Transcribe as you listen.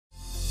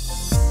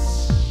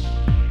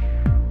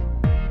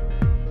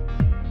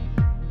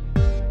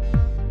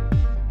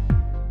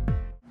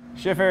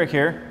Chef Eric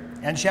here.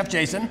 And Chef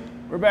Jason.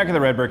 We're back at the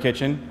Redbird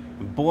Kitchen.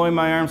 Boy,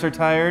 my arms are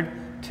tired.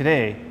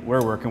 Today,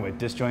 we're working with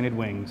disjointed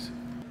wings.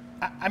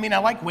 I mean, I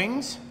like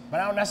wings,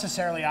 but I don't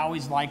necessarily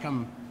always like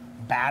them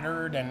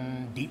battered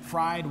and deep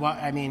fried. Well,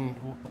 I mean,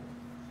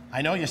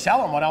 I know you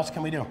sell them. What else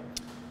can we do?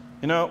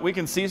 You know, we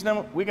can season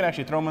them. We can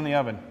actually throw them in the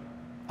oven.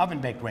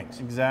 Oven-baked wings.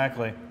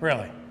 Exactly.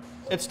 Really?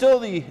 It's still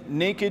the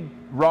naked,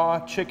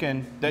 raw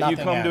chicken that you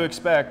come to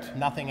expect.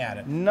 Nothing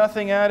added.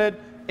 Nothing added.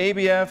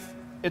 ABF.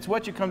 It's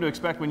what you come to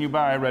expect when you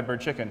buy Redbird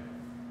chicken.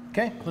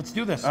 Okay, let's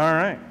do this. All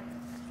right.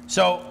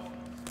 So,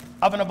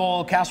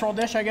 ovenable casserole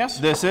dish, I guess?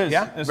 This is.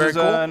 Yeah, this very is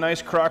cool. A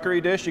nice crockery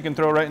dish you can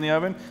throw right in the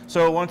oven.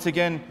 So once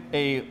again,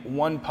 a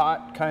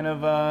one-pot kind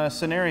of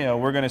scenario.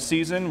 We're going to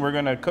season. We're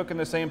going to cook in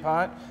the same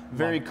pot.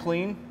 Very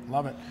clean.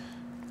 Love it.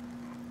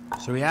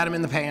 So we add them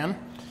in the pan.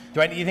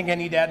 Do you think I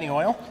need to add any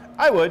oil?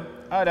 I would.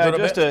 I'd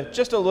add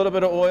just a little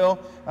bit of oil.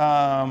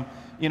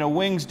 You know,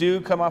 wings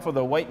do come off of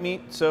the white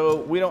meat,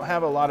 so we don't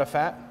have a lot of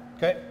fat.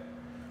 Okay.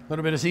 A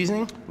little bit of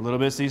seasoning? A little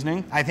bit of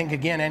seasoning. I think,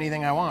 again,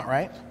 anything I want,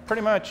 right?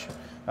 Pretty much.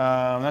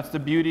 That's the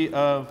beauty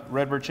of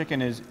Redbird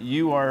chicken, is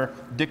you are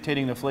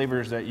dictating the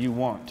flavors that you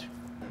want.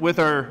 With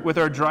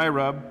our dry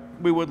rub,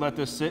 we would let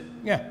this sit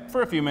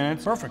for a few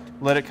minutes. Perfect.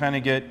 Let it kind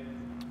of get,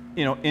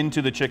 you know,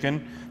 into the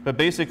chicken. But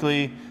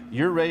basically,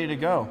 you're ready to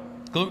go.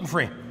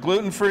 Gluten-free.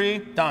 Gluten-free.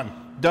 Done.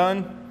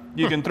 Done.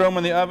 You can throw them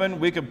in the oven.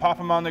 We could pop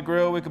them on the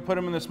grill. We could put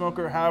them in the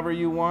smoker, however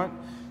you want.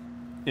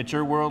 It's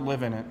your world.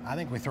 Live in it. I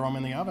think we throw them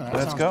in the oven. That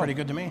Let's sounds go. pretty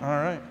good to me. All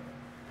right.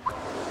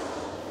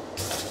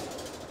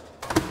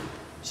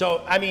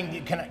 So, I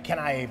mean, can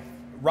I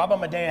rub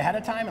them a day ahead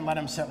of time and let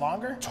them sit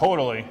longer?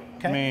 Totally.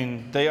 Okay. I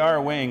mean, they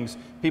are wings.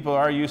 People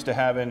are used to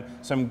having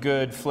some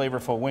good,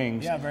 flavorful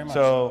wings. Yeah, very much.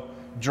 So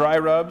dry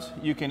rubs,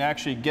 you can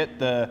actually get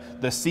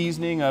the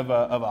seasoning of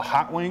a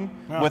hot wing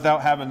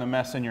without having the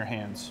mess in your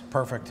hands.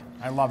 Perfect.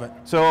 I love it.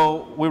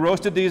 So we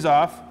roasted these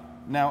off.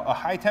 Now, a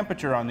high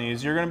temperature on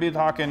these, you're going to be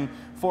talking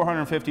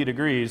 450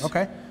 degrees.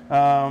 Okay.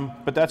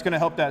 But that's going to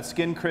help that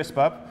skin crisp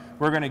up.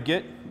 We're going to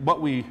get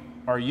what we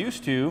are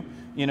used to,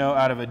 you know,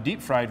 out of a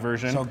deep fried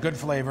version. So good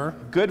flavor.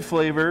 Good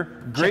flavor,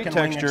 great Chicken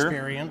texture. wing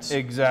experience.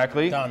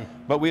 Exactly. Done.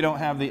 But we don't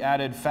have the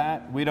added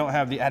fat. We don't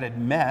have the added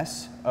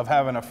mess of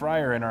having a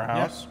fryer in our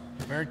house.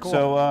 Yep. Very cool.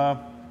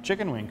 So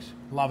chicken wings.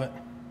 Love it.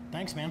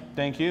 Thanks, man.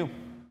 Thank you.